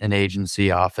an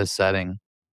agency office setting?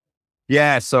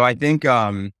 Yeah. So I think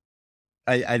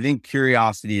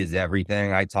curiosity is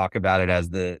everything. I talk about it as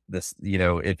this,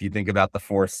 if you think about the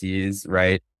four C's,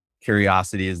 right?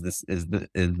 Curiosity is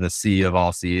the C of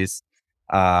all C's.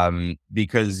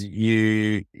 Because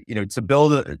to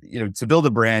build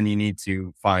a brand, you need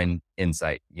to find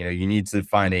insight. You need to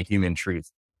find a human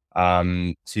truth.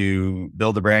 To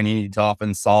build a brand, you need to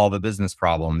often solve a business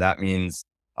problem. That means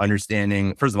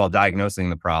understanding, first of all, diagnosing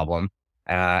the problem,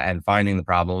 and finding the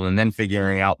problem, and then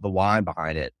figuring out the why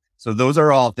behind it. So those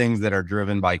are all things that are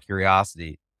driven by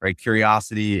curiosity, right?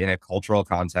 Curiosity in a cultural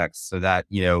context, so that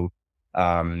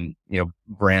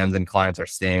brands and clients are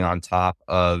staying on top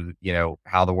of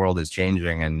how the world is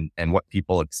changing and what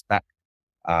people expect.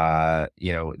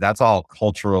 That's all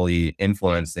culturally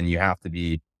influenced, and you have to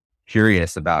be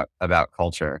curious about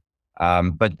culture.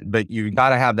 But you got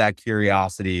to have that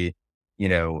curiosity,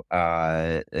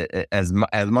 as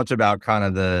much about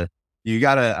kind of you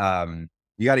got to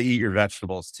you got to eat your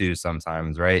vegetables too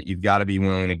sometimes, right? You've got to be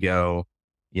willing to go,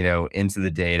 into the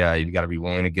data. You've got to be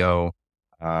willing to go,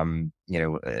 into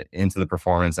the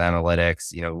performance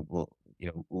analytics.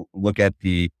 Look at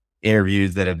the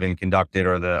interviews that have been conducted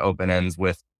or the open ends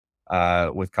with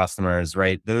customers,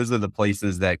 right? Those are the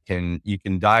places that you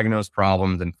can diagnose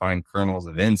problems and find kernels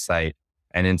of insight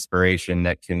and inspiration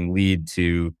that can lead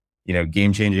to,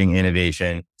 game changing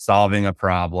innovation, solving a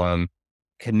problem,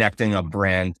 connecting a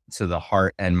brand to the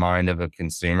heart and mind of a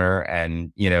consumer.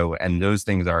 And those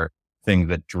things are things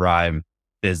that drive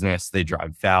business, they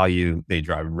drive value, they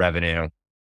drive revenue.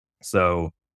 So,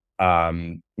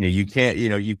 you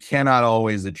cannot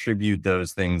always attribute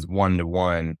those things one to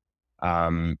one.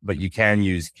 But you can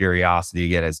use curiosity to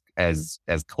get as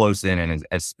close in and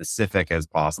as specific as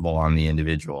possible on the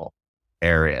individual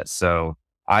area. So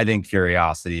I think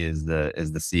curiosity is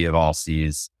the C of all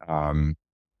C's. And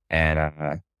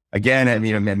again, I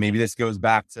mean, maybe this goes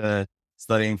back to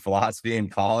studying philosophy in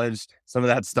college. Some of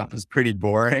that stuff is pretty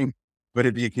boring, but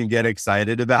if you can get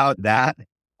excited about that,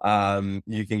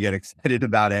 you can get excited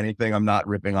about anything. I'm not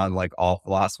ripping on like all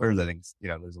philosophers. I think,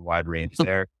 there's a wide range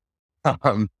there.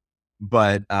 Um,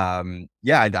 but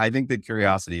yeah, I think that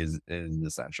curiosity is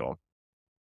essential.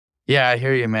 Yeah, I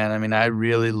hear you, man. I mean, I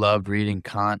really loved reading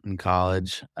Kant in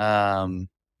college.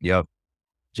 Yep.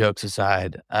 Jokes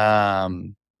aside,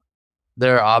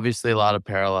 there are obviously a lot of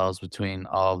parallels between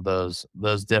all of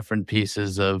those different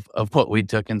pieces of what we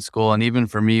took in school, and even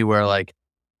for me, where like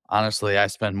honestly, I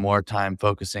spent more time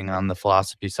focusing on the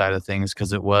philosophy side of things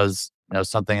because it was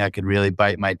something I could really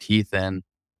bite my teeth in.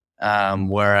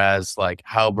 Whereas like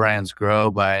How Brands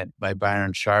Grow by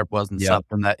Byron Sharp wasn't Yep.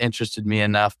 something that interested me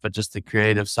enough, but just the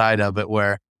creative side of it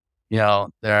where,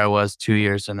 there I was 2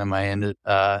 years into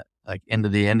into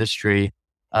the industry,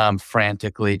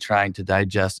 frantically trying to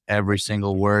digest every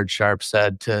single word Sharp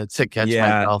said to catch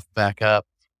Yeah. myself back up.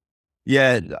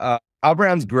 Yeah. How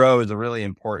Brands Grow is a really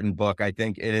important book. I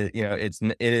think it is,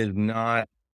 it is not,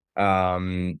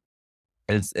 um,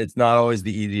 it's not always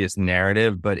the easiest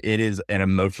narrative, but it is an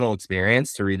emotional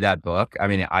experience to read that book. I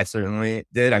mean, I certainly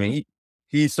did. I mean,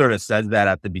 he sort of says that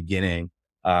at the beginning.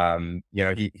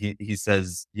 He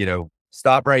says,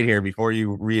 stop right here before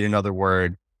you read another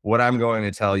word. What I'm going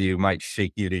to tell you might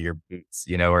shake you to your boots,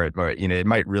 it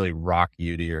might really rock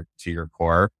you to your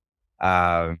core.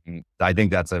 I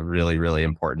think that's a really, really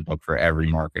important book for every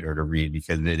marketer to read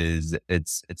because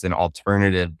it's an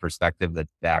alternative perspective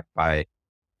that's backed by,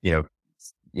 you know,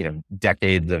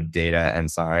 decades of data and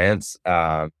science.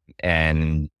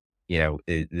 And,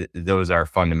 those are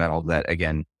fundamentals that,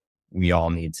 again, we all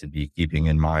need to be keeping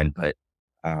in mind.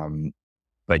 Um,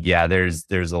 but yeah, there's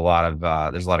a lot of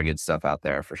good stuff out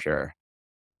there for sure.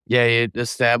 Yeah, you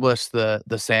established the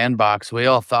sandbox. We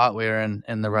all thought we were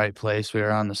in the right place. We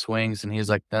were on the swings, and he's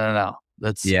like, "No, no,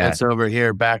 no. Yeah. It's over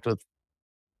here." Backed with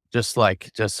just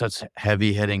such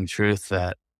heavy hitting truth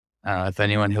that I don't know if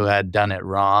anyone who had done it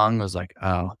wrong was like,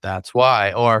 "Oh, that's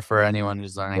why," or for anyone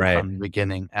who's learning Right. from the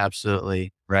beginning,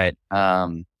 absolutely, Right.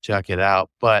 check it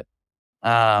out. But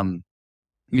um,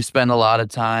 you spend a lot of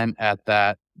time at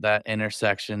that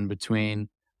intersection between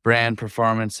brand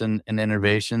performance and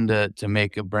innovation to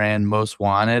make a brand most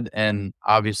wanted, and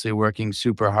obviously working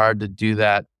super hard to do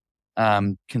that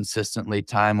consistently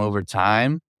time over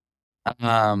time.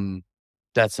 Um,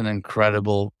 that's an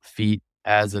incredible feat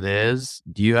as it is.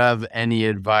 Do you have any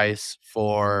advice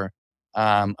for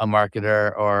a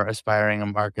marketer or aspiring a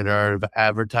marketer or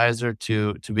advertiser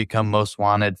to become most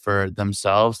wanted for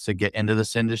themselves to get into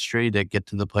this industry, to get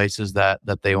to the places that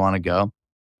they want to go?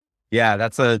 Yeah,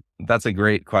 that's a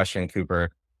great question,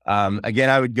 Cooper. Again,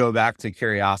 I would go back to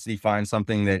curiosity, find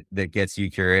something that gets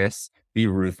you curious. be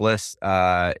ruthless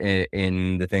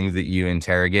in the things that you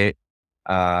interrogate.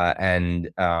 Also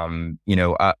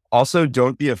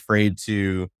don't be afraid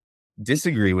to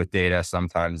disagree with data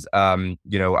sometimes. I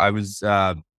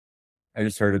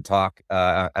just heard a talk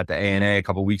at the ANA a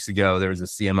couple weeks ago. There was a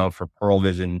CMO for Pearl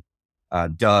Vision,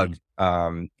 Doug,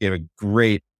 gave a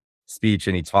great speech,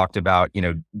 and he talked about,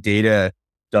 data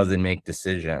doesn't make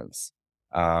decisions.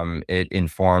 It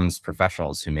informs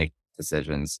professionals who make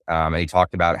decisions. And he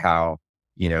talked about how,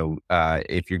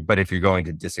 if you're going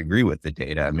to disagree with the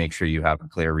data, make sure you have a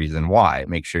clear reason why.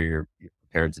 Make sure you're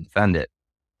prepared to defend it.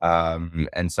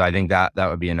 And so I think that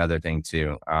would be another thing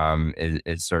too.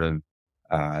 Is sort of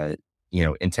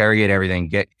interrogate everything,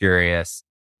 get curious.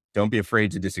 Don't be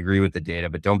afraid to disagree with the data,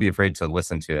 but don't be afraid to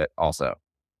listen to it also.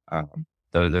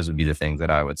 Those would be the things that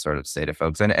I would sort of say to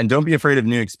folks. And don't be afraid of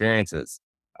new experiences.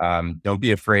 Don't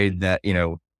be afraid that,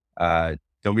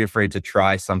 don't be afraid to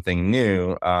try something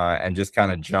new and just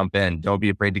kind of jump in. Don't be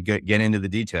afraid to get into the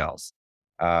details.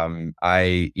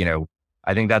 I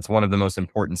think that's one of the most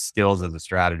important skills as a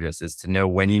strategist is to know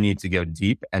when you need to go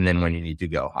deep and then when you need to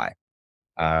go high.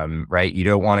 Right? You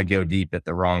don't want to go deep at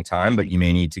the wrong time, but you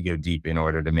may need to go deep in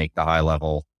order to make the high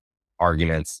level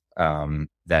arguments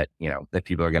that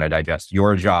people are going to digest.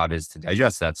 Your job is to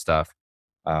digest that stuff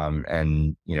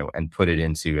and put it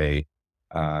into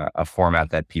a format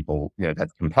that people,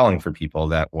 that's compelling for people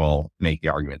that will make the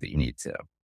argument that you need to.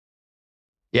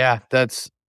 Yeah, that's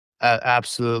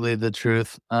absolutely the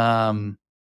truth. And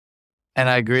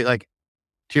I agree. Like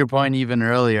to your point, even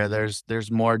earlier,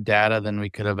 there's more data than we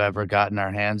could have ever gotten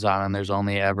our hands on, and there's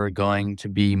only ever going to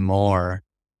be more.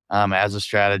 As a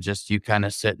strategist, you kind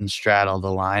of sit and straddle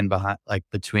the line behind, like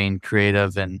between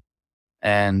creative and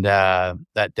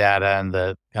that data and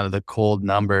the kind of the cold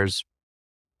numbers,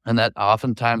 and that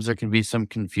oftentimes there can be some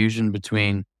confusion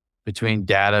between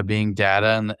data being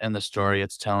data and the story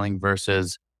it's telling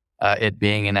versus it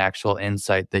being an actual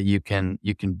insight that you can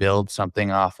build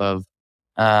something off of.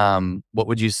 What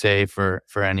would you say for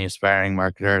any aspiring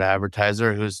marketer or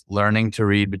advertiser who's learning to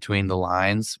read between the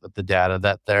lines with the data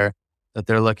that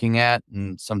they're looking at,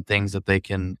 and some things that they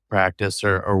can practice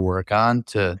or work on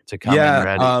to come in Yeah.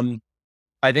 ready?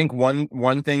 I think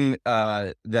one thing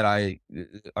that I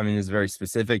mean is very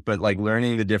specific, but like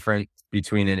learning the difference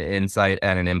between an insight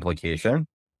and an implication.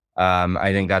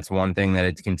 I think that's one thing that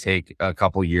it can take a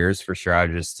couple years for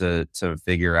strategists to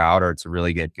figure out or to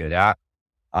really get good at.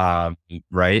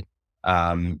 Right.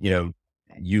 Um, you know,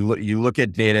 you look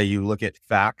at data, you look at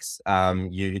facts,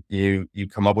 you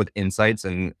come up with insights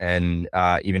and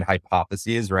even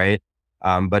hypotheses, right?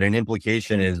 But an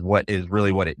implication is what is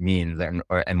really what it means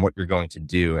and what you're going to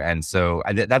do. And so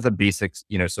that's a basic,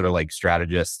 sort of like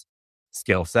strategist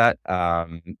skill set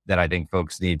that I think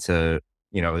folks need to,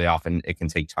 it can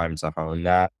take time to hone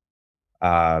that.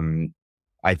 Um,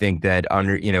 I think that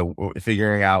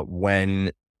figuring out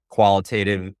when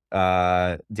qualitative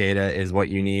data is what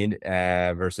you need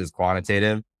versus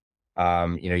quantitative.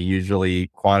 Usually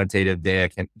quantitative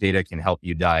data can help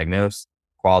you diagnose.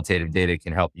 Qualitative data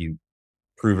can help you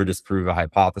prove or disprove a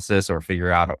hypothesis or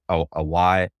figure out a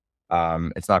why.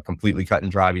 It's not completely cut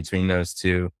and dry between those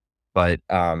two, but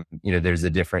there's a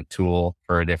different tool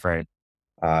for a different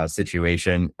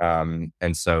situation.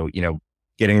 And so,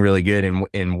 getting really good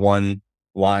in one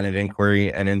line of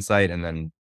inquiry and insight, and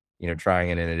then, trying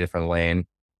it in a different lane.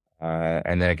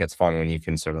 And then it gets fun when you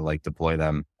can sort of like deploy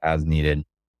them as needed.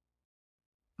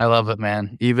 I love it,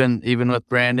 man. Even with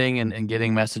branding and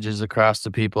getting messages across to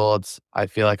people, I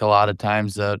feel like a lot of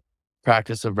times the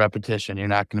practice of repetition, you're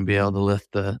not going to be able to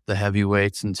lift the heavy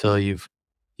weights until you've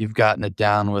gotten it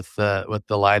down with the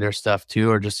lighter stuff too,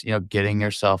 or just getting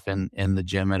yourself in the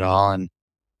gym at all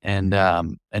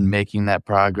and making that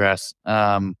progress.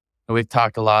 We've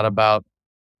talked a lot about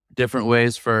different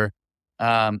ways for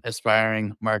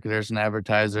aspiring marketers and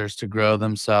advertisers to grow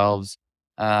themselves,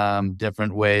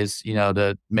 different ways,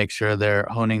 to make sure they're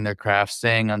honing their craft,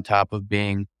 staying on top of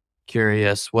being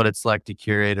curious, what it's like to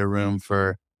curate a room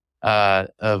for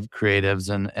of creatives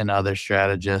and other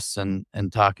strategists and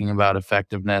talking about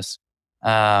effectiveness.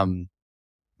 Um,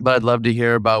 but I'd love to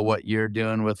hear about what you're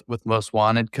doing with Most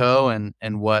Wanted Co.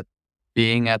 and what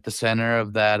being at the center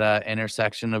of that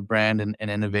intersection of brand and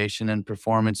innovation and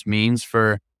performance means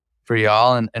for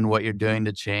y'all and what you're doing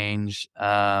to change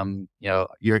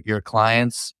your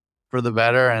clients for the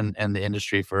better and the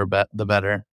industry for the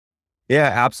better. Yeah,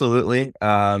 absolutely.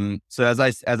 So as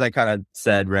I kind of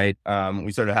said, right,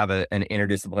 we sort of have an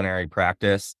interdisciplinary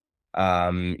practice.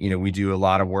 We do a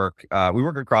lot of work. We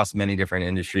work across many different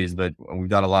industries, but we've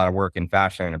done a lot of work in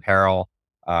fashion and apparel,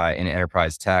 in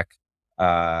enterprise tech.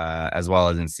 as well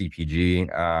as in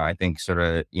CPG. I think sort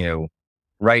of,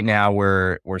 right now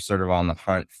we're sort of on the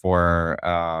hunt for,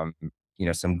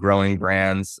 some growing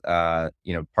brands,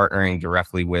 partnering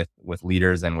directly with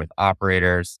leaders and with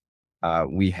operators.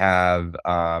 We have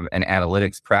an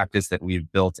analytics practice that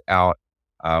we've built out.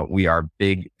 We are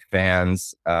big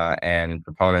fans and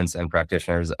proponents and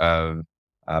practitioners of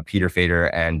Peter Fader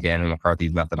and Dan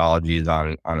McCarthy's methodologies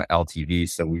on LTV.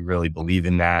 So we really believe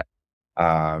in that.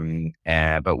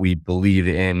 But we believe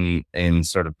in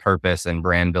sort of purpose and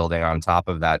brand building on top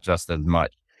of that just as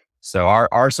much. So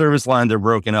our service lines are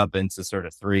broken up into sort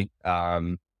of three.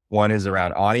 One is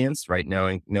around audience, right?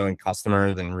 Knowing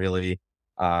customers and really,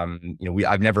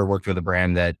 I've never worked with a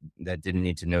brand that didn't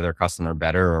need to know their customer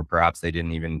better, or perhaps they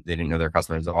didn't know their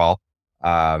customers at all.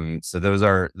 So those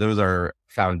are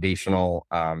foundational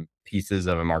pieces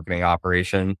of a marketing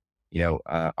operation.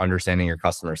 Understanding your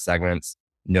customer segments,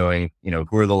 knowing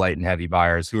who are the light and heavy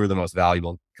buyers, who are the most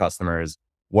valuable customers,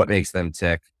 what makes them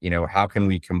tick. How can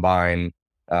we combine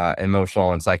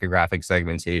emotional and psychographic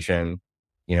segmentation,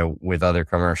 with other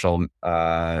commercial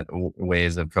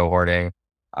ways of cohorting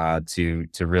to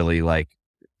really like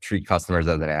treat customers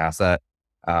as an asset.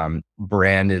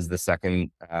 Brand is the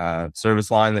second service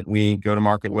line that we go to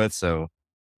market with. So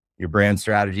your brand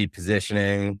strategy,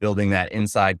 positioning, building that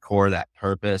inside core, that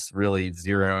purpose, really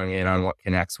zeroing in on what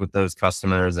connects with those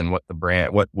customers and what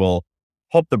will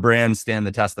help the brand stand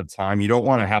the test of time. You don't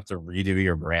want to have to redo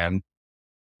your brand,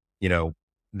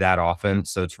 that often.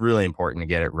 So it's really important to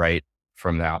get it right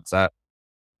from the outset.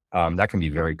 That can be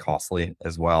very costly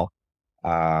as well.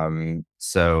 Brand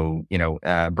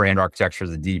architecture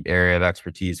is a deep area of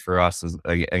expertise for us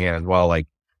again, as well, like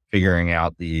figuring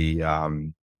out the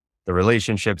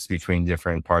relationships between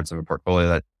different parts of a portfolio.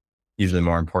 That usually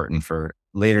more important for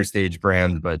later stage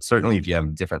brands, but certainly if you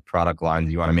have different product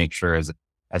lines, you want to make sure as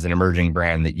an emerging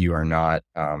brand that you are not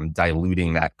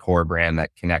diluting that core brand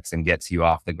that connects and gets you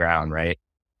off the ground, right?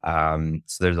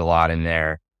 So there's a lot in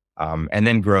there. And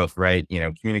then growth, right?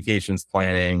 Communications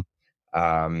planning,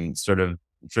 sort of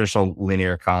traditional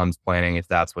linear comms planning, if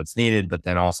that's what's needed. But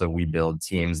then also we build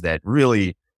teams that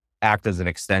really act as an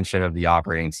extension of the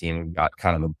operating team. We've got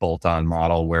kind of a bolt-on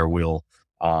model where we'll,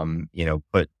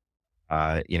 put,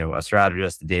 a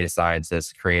strategist, a data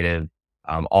scientist, creative,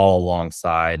 all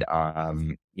alongside,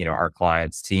 our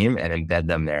client's team and embed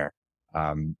them there.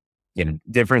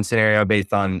 Different scenario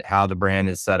based on how the brand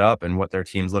is set up and what their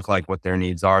teams look like, what their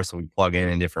needs are. So we plug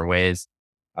in different ways.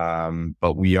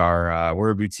 But we're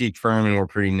a boutique firm and we're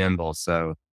pretty nimble.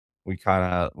 So we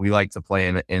like to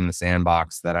play in the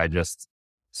sandbox that I just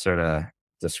sort of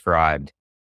described.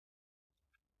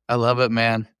 I love it,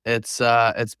 man. It's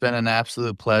been an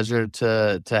absolute pleasure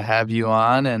to have you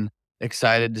on, and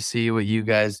excited to see what you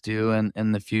guys do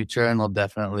in the future. And we'll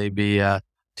definitely be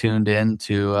tuned in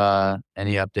to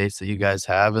any updates that you guys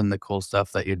have and the cool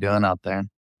stuff that you're doing out there.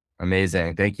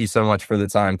 Amazing. Thank you so much for the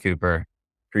time, Cooper.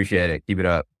 Appreciate it. Keep it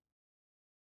up.